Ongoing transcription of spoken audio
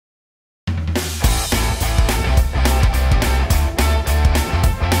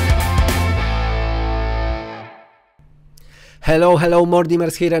Hello,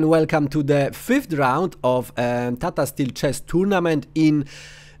 Mordimers here and welcome to the fifth round of Tata Steel Chess Tournament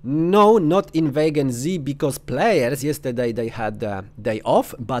not in Wagen Z, because players yesterday they had the day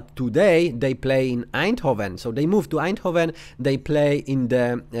off, but today they play in Eindhoven. So they moved to Eindhoven, they play in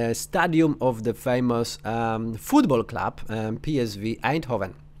the stadium of the famous football club, PSV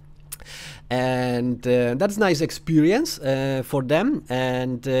Eindhoven. And that's nice experience for them,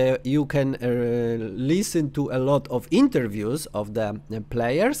 and you can listen to a lot of interviews of the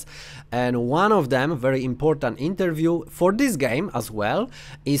players, and one of them, very important interview for this game as well,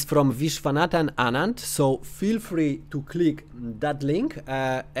 is from Viswanathan Anand. So feel free to click that link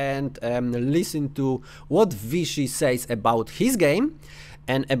and listen to what Vishy says about his game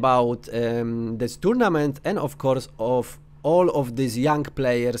and about this tournament, and of course of all of these young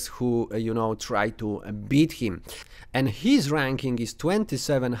players who try to beat him. And his ranking is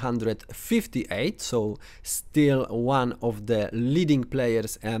 2758, so still one of the leading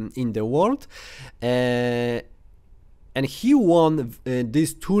players in the world. And he won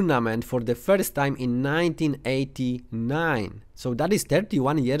this tournament for the first time in 1989, so that is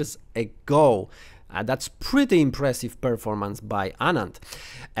 31 years ago. That's pretty impressive performance by Anand.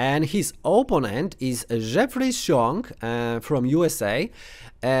 And his opponent is Jeffery Xiong from USA,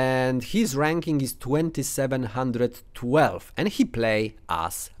 and his ranking is 2712, and he play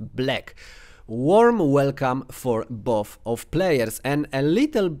as black. Warm welcome for both of players. And a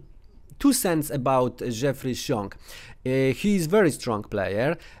little 2 cents about Jeffery Xiong. He is very strong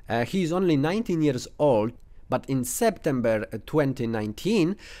player. He is only 19 years old. But in September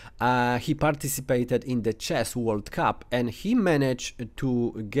 2019, he participated in the Chess World Cup, and he managed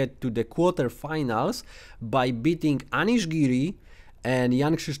to get to the quarterfinals by beating Anish Giri and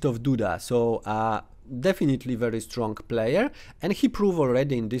Jan Krzysztof Duda. So definitely very strong player, and he proved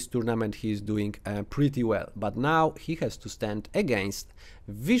already in this tournament he is doing pretty well. But now he has to stand against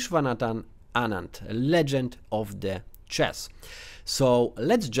Viswanathan Anand, a legend of the chess. So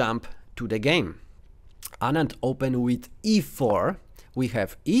let's jump to the game. Anand opened with e4, we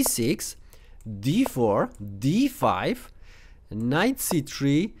have e6, d4, d5, knight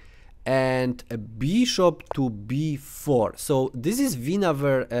c3, and a bishop to b4. So this is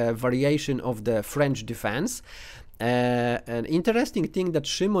Winawer variation of the French defense. An interesting thing that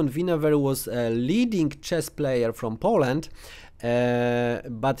Szymon Winawer was a leading chess player from Poland,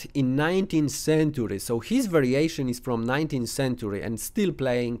 but in 19th century. So his variation is from 19th century and still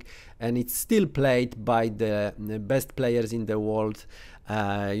playing, and it's still played by the best players in the world,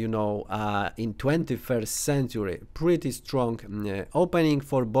 in 21st century. Pretty strong opening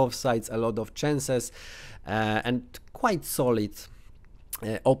for both sides, a lot of chances, and quite solid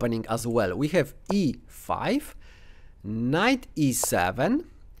opening as well. We have e5, knight e7,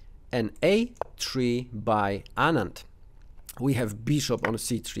 and a3 by Anand. We have bishop on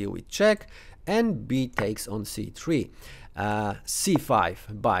c3 with check, and b takes on c3.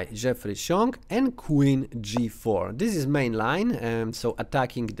 c5 by Jeffery Xiong, and queen g4. This is main line, so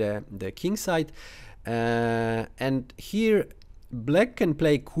attacking the king side. And here black can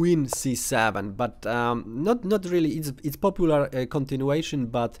play queen c7, but not really. It's popular continuation,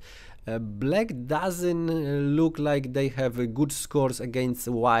 but black doesn't look like they have good scores against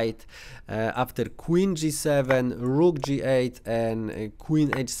white. After queen g7, rook g8, and queen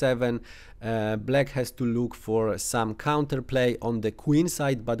h7, black has to look for some counterplay on the queen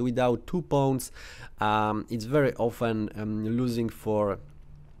side, but without 2 pawns, it's very often losing for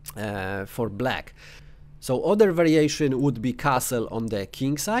black. So other variation would be castle on the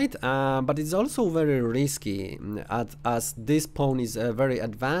king side, but it's also very risky as this pawn is very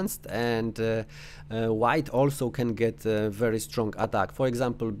advanced, and white also can get a very strong attack. For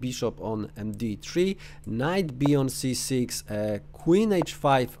example, bishop on d3, knight b on c6, queen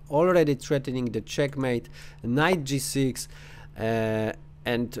h5, already threatening the checkmate, knight g6,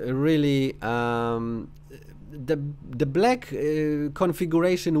 and really the black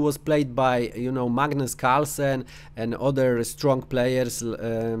configuration was played by Magnus Carlsen and other strong players,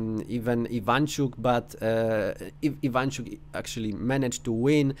 even Ivanchuk, but Ivanchuk actually managed to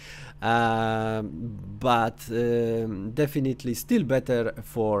win, but definitely still better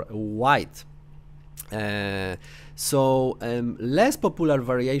for white. So less popular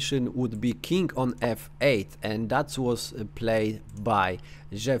variation would be king on f8, and that was played by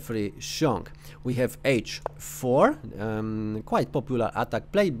Jeffery Xiong. We have h4, quite popular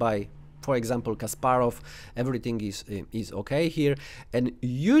attack played by, for example, Kasparov. Everything is okay here, and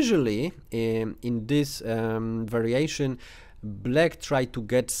usually in this variation black tried to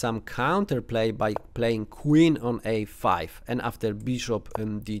get some counterplay by playing queen on a5, and after bishop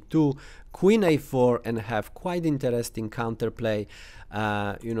on d2, queen a4, and have quite interesting counterplay,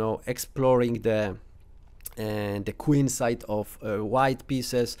 you know, exploring the queen side of white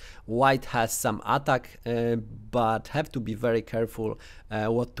pieces. White has some attack, but have to be very careful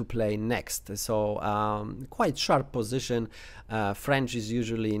what to play next. So quite sharp position. French is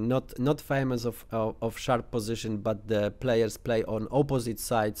usually not famous of sharp position, but the players play on opposite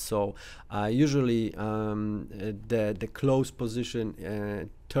sides. So usually the close position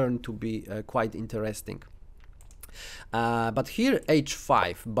turn to be quite interesting. But here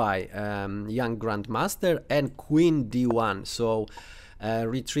h5 by young grandmaster and queen d1, so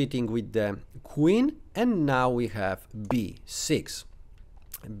retreating with the queen, and now we have b6.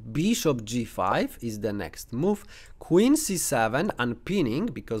 Bishop g5 is the next move. Queen c7, unpinning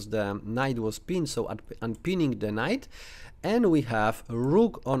because the knight was pinned, so unpinning the knight. And we have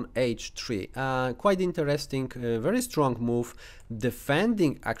rook on h3. Quite interesting, very strong move,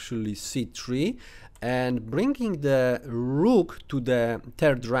 defending actually c3 and bringing the rook to the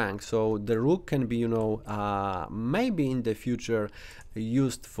third rank. So the rook can be, you know, maybe in the future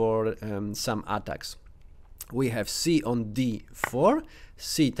used for some attacks. We have c on d4,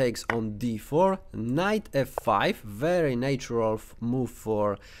 c takes on d4, knight f5, very natural move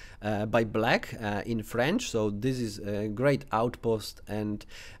for by black in French. So this is a great outpost, and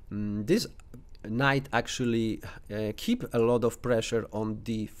this knight actually keep a lot of pressure on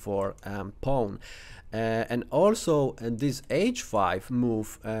d4 pawn. And also this h5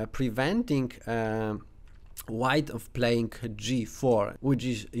 move preventing white of playing g4, which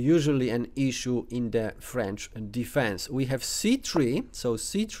is usually an issue in the French defense. We have c3, so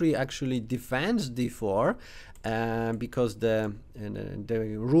c3 actually defends d4 because the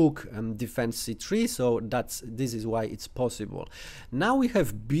rook defends c3, so this is why it's possible. Now we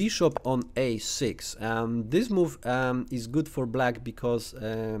have bishop on a6. This move is good for black because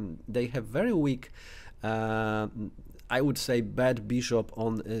they have very weak, I would say, bad bishop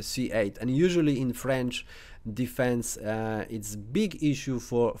on c8, and usually in French defense it's big issue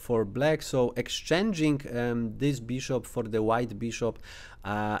for black. So exchanging this bishop for the white bishop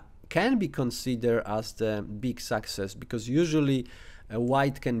can be considered as the big success, because usually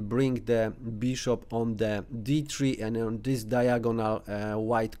white can bring the bishop on the d3, and on this diagonal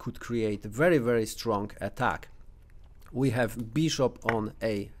white could create a very strong attack. We have bishop on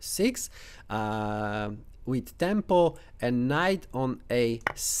a6 with tempo, and knight on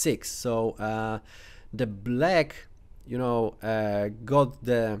a6. So the black, you know, got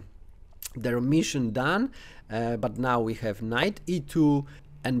their mission done, but now we have knight e2,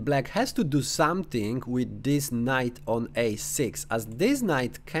 and black has to do something with this knight on a6, as this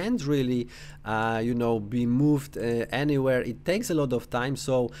knight can't really you know, be moved anywhere. It takes a lot of time,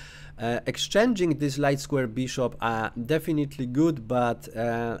 so exchanging this light square bishop definitely good, but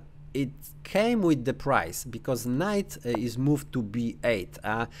it came with the price, because knight is moved to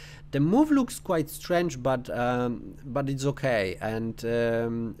b8. The move looks quite strange, but it's okay,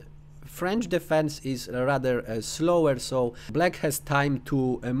 and French defense is rather slower, so black has time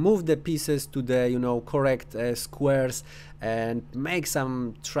to move the pieces to the, you know, correct squares and make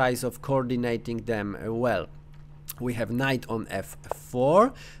some tries of coordinating them well. We have knight on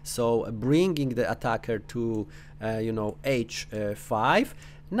f4, so bringing the attacker to you know, h5.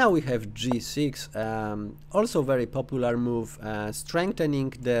 Now we have g6, also very popular move,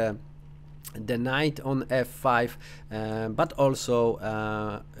 strengthening the knight on f5, but also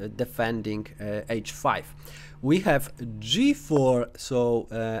defending h5. We have g4, so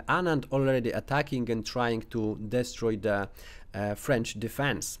Anand already attacking and trying to destroy the French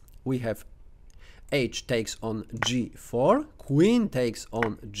defense. We have h takes on g4, queen takes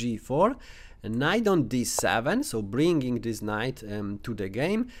on g4, knight on d7, so bringing this knight to the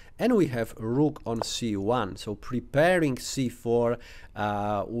game, and we have rook on c1, so preparing c4,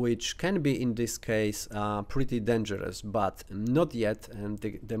 which can be in this case pretty dangerous, but not yet, and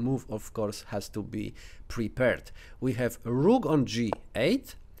the move of course has to be prepared. We have rook on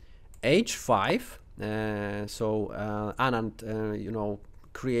g8, h5, so Anand you know,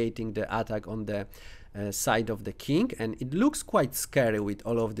 creating the attack on the side of the king, and it looks quite scary with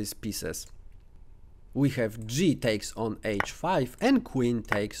all of these pieces. We have g takes on h5 and queen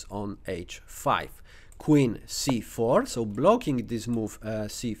takes on h5. Queen c4, so blocking this move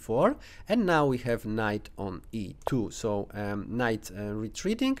c4, and now we have knight on e2, so knight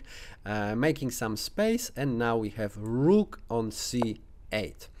retreating, making some space, and now we have rook on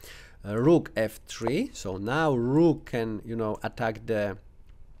c8. Rook f3, so now rook can, you know, attack the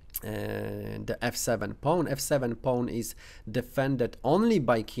the f7 pawn. F7 pawn is defended only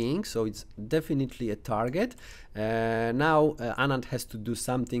by king, so it's definitely a target. Now Anand has to do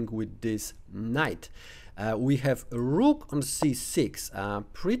something with this knight. We have rook on c6,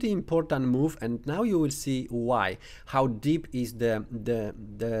 pretty important move, and now you will see why, how deep is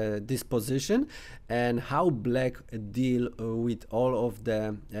this position, and how black deal with all of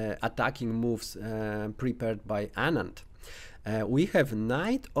the attacking moves prepared by Anand. We have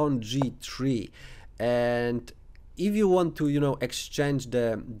knight on g3, and if you want to, exchange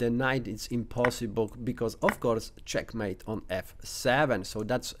the knight, it's impossible, because of course checkmate on f7, so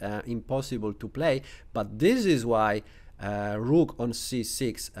that's impossible to play. But this is why rook on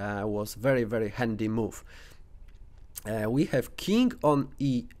c6 was very handy move. We have king on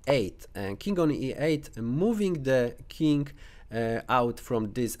e8, and king on e8, moving the king out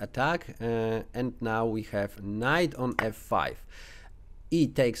from this attack, and now we have knight on f5. E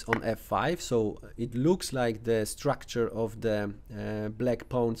takes on f5, so it looks like the structure of the black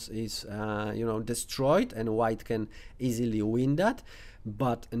pawns is destroyed, and white can easily win that.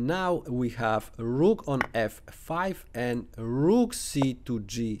 But now we have rook on f5 and rook c to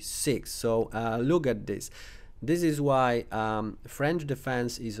g6. So look at this. This is why French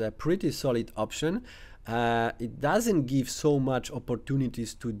defense is a pretty solid option. It doesn't give so much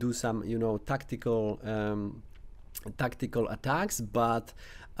opportunities to do some tactical attacks, but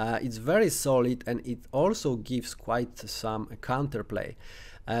it's very solid, and it also gives quite some counterplay.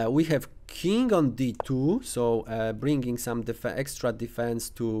 We have king on d2, so bringing some extra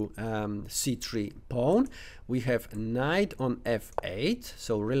defense to c3 pawn. We have knight on f8,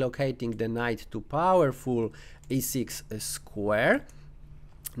 so relocating the knight to powerful e6 square.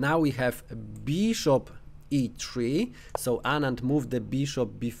 Now we have bishop e3, so Anand moved the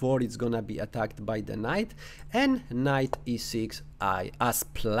bishop before it's gonna be attacked by the knight, and knight e6 as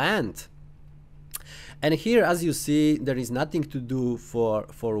planned. And here, as you see, there is nothing to do for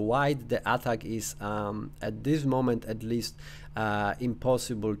white. The attack is at this moment at least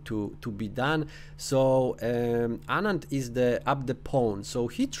impossible to be done. So Anand is up the pawn, so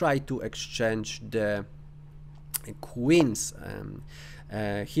he tried to exchange the queens.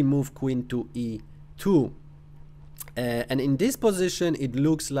 He moved queen to e2, and in this position it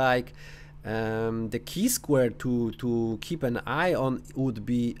looks like the key square to keep an eye on would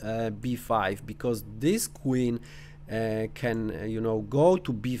be b5, because this queen can go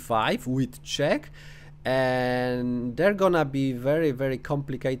to b5 with check, and they're gonna be very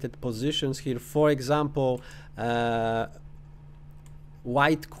complicated positions here. For example,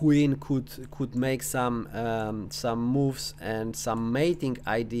 white queen could make some moves, and some mating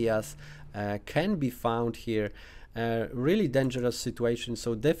ideas can be found here. Really dangerous situation,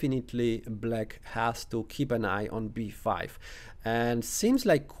 so definitely black has to keep an eye on b5, and seems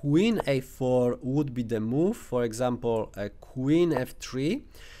like queen a4 would be the move. For example, queen f3,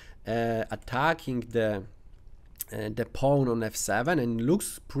 attacking the pawn on f7, and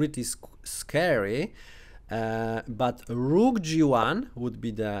looks pretty scary. But rook g1 would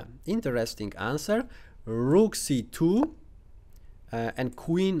be the interesting answer, rook c2, and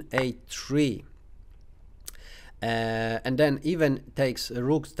queen a3. And then even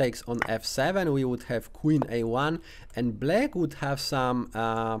rook takes on f7, we would have queen a1, and black would have some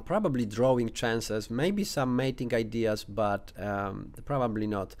probably drawing chances, maybe some mating ideas, but probably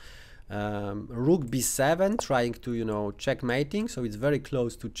not. Rook b7, trying to checkmating, so it's very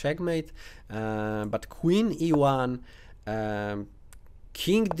close to checkmate, but queen e1,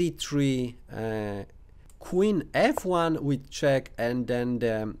 king d3, queen f1 with check, and then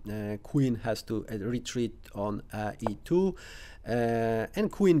the queen has to retreat on e2,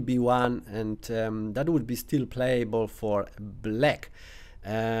 and queen b1, and that would be still playable for black.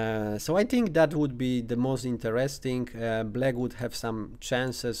 So I think that would be the most interesting. Black would have some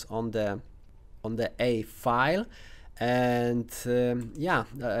chances on the a file, and yeah,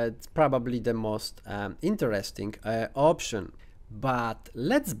 it's probably the most interesting option. But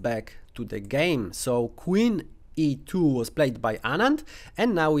let's back to the game. So queen e2 was played by Anand,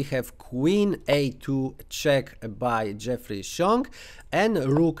 and now we have queen a2 check by Jeffery Xiong, and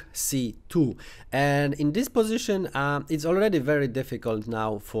rook c2. And in this position, it's already very difficult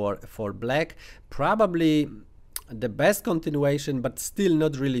now for black. Probably the best continuation, but still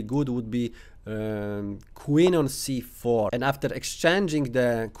not really good, would be queen on c4, and after exchanging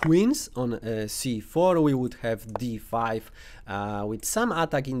the queens on c4, we would have d5 with some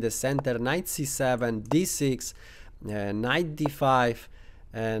attack in the center, knight c7, d6, knight d5,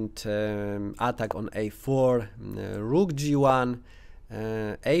 and attack on a4, rook g1,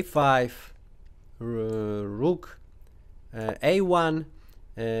 a5, rook a1,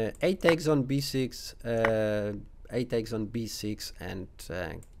 A takes on b6, A takes on b6, and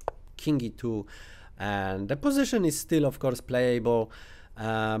king e2, and the position is still of course playable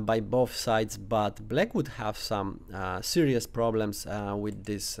by both sides, but black would have some serious problems with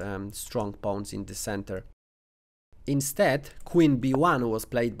these strong pawns in the center. Instead, queen b1 was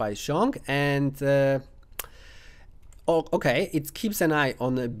played by Xiong, and okay, it keeps an eye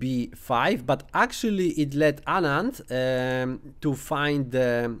on b5, but actually it led Anand to find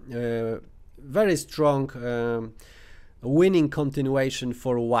the very strong winning continuation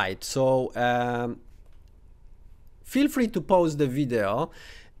for white. So feel free to pause the video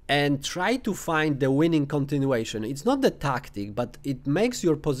and try to find the winning continuation. It's not the tactic, but it makes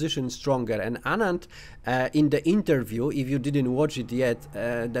your position stronger. And Anand, in the interview, if you didn't watch it yet,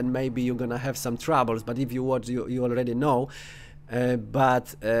 then maybe you're gonna have some troubles, but if you watch, you already know.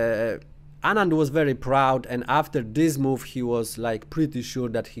 But Anand was very proud, and after this move he was like pretty sure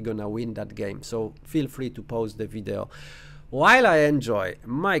that he gonna win that game. So feel free to pause the video while I enjoy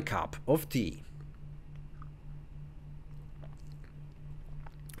my cup of tea.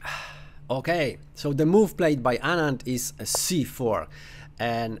 Okay, so the move played by Anand is c4,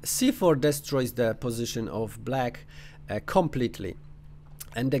 and c4 destroys the position of black completely,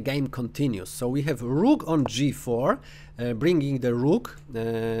 and the game continues. So we have rook on g4, bringing the rook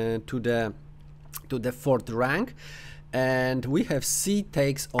to the fourth rank, and we have c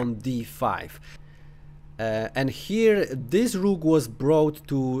takes on d5. And here this rook was brought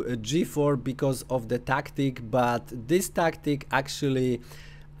to g4 because of the tactic, but this tactic actually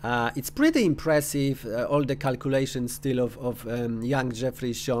it's pretty impressive, all the calculations still of young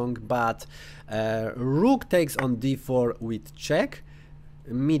Jeffery Xiong, but rook takes on d4 with check,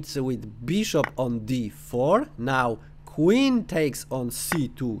 meets with bishop on d4. Now queen takes on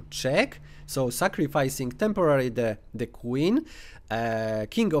c2 check, so sacrificing temporarily the queen.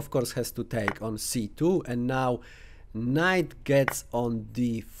 King of course has to take on c2, and now knight gets on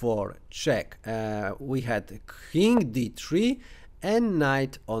d4 check. We had king d3 and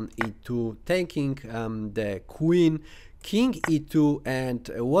knight on e2, taking the queen, king e2, and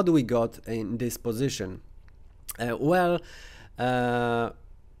what do we got in this position? Well,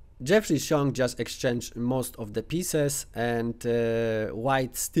 Jeffery Xiong just exchanged most of the pieces, and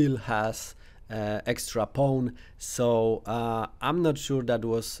white still has extra pawn, so I'm not sure that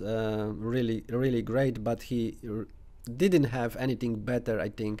was really great, but he didn't have anything better, I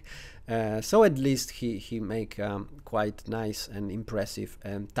think. So at least he make quite nice and impressive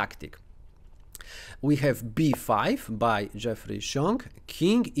tactic. We have b5 by Jeffery Xiong,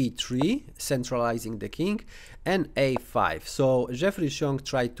 king e3, centralizing the king, and a5. So Jeffery Xiong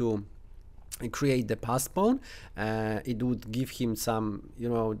tried to create the pass pawn. It would give him some, you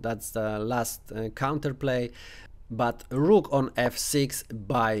know, that's the last counterplay. But rook on f6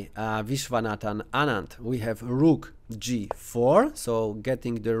 by Viswanathan Anand. We have rook g4, so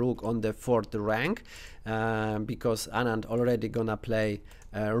getting the rook on the fourth rank, because Anand already gonna play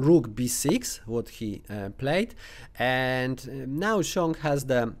rook b6, what he played, and now Xiong has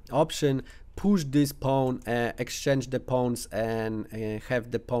the option push this pawn, exchange the pawns, and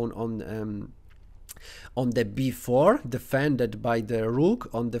have the pawn on the b4 defended by the rook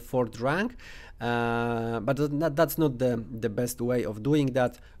on the fourth rank. But that's not the best way of doing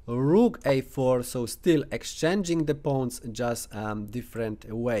that. Rook a4, so still exchanging the pawns, just different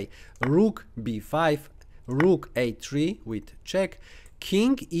way. Rook b5, rook a3 with check,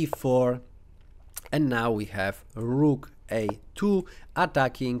 king e4, and now we have rook a2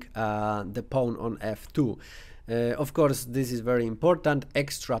 attacking the pawn on f2. Of course, this is very important,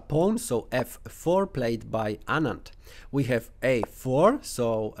 extra pawn, so f4 played by Anand. We have a4,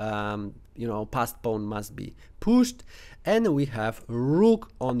 so you know, passed pawn must be pushed, and we have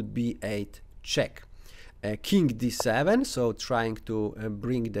rook on b8 check. King d7, so trying to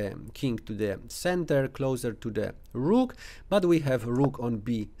bring the king to the center, closer to the rook, but we have rook on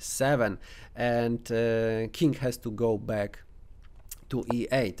b7, and king has to go back to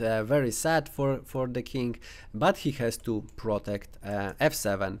e8. Very sad for the king, but he has to protect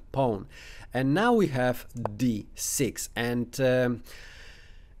f7 pawn. And now we have d6, and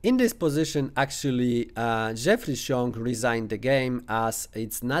in this position, actually, Jeffery Xiong resigned the game, as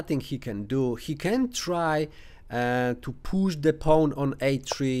it's nothing he can do. He can try to push the pawn on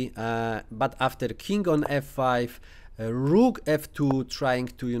a3, but after king on f5, rook f2, trying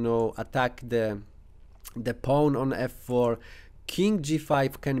to, you know, attack the pawn on f4, king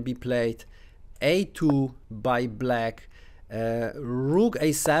g5 can be played, a2 by black, rook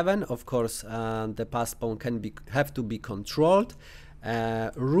a7, of course, the pass pawn have to be controlled.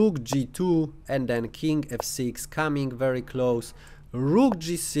 Rook g2, and then king f6 coming very close, rook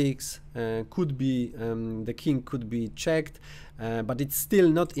g6 could be, the king could be checked, but it's still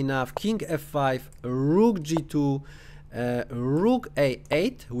not enough. King f5, rook g2, rook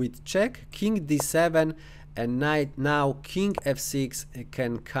a8 with check, king d7, and now king f6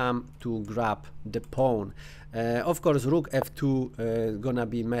 can come to grab the pawn. Of course, rook f2 gonna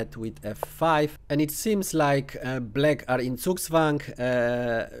be met with f5, and it seems like black are in Zugzwang,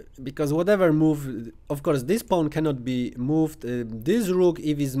 because whatever move, of course, this pawn cannot be moved. This rook,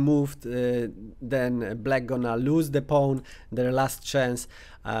 if is moved, then black gonna lose the pawn, their last chance.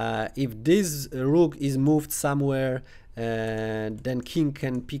 If this rook is moved somewhere, then king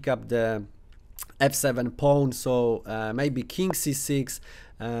can pick up the f7 pawn, so maybe king c6,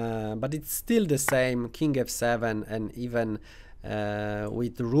 but it's still the same, king f7, and even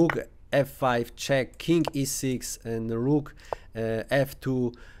with rook f5 check, king e6, and rook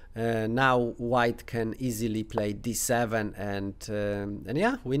f2, now white can easily play d7 and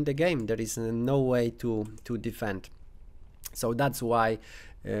yeah, win the game. There is no way to defend. So that's why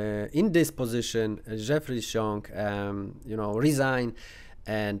in this position Jeffery Xiong resigned,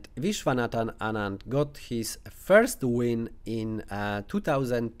 and Viswanathan Anand got his first win in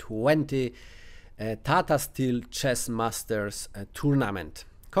 2020 Tata Steel Chess Masters tournament.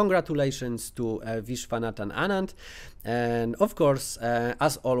 Congratulations to Viswanathan Anand, and of course,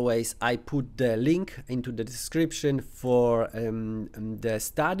 as always, I put the link into the description for the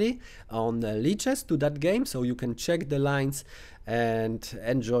study on lichess to that game, so you can check the lines and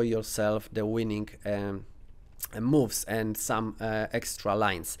enjoy yourself the winning moves and some extra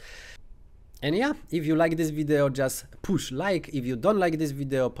lines. And yeah, if you like this video, just push like. If you don't like this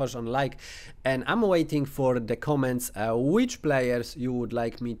video, push on like. And I'm waiting for the comments which players you would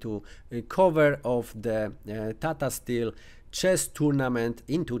like me to cover of the Tata Steel chess tournament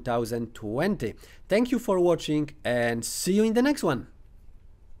in 2020. Thank you for watching, and see you in the next one.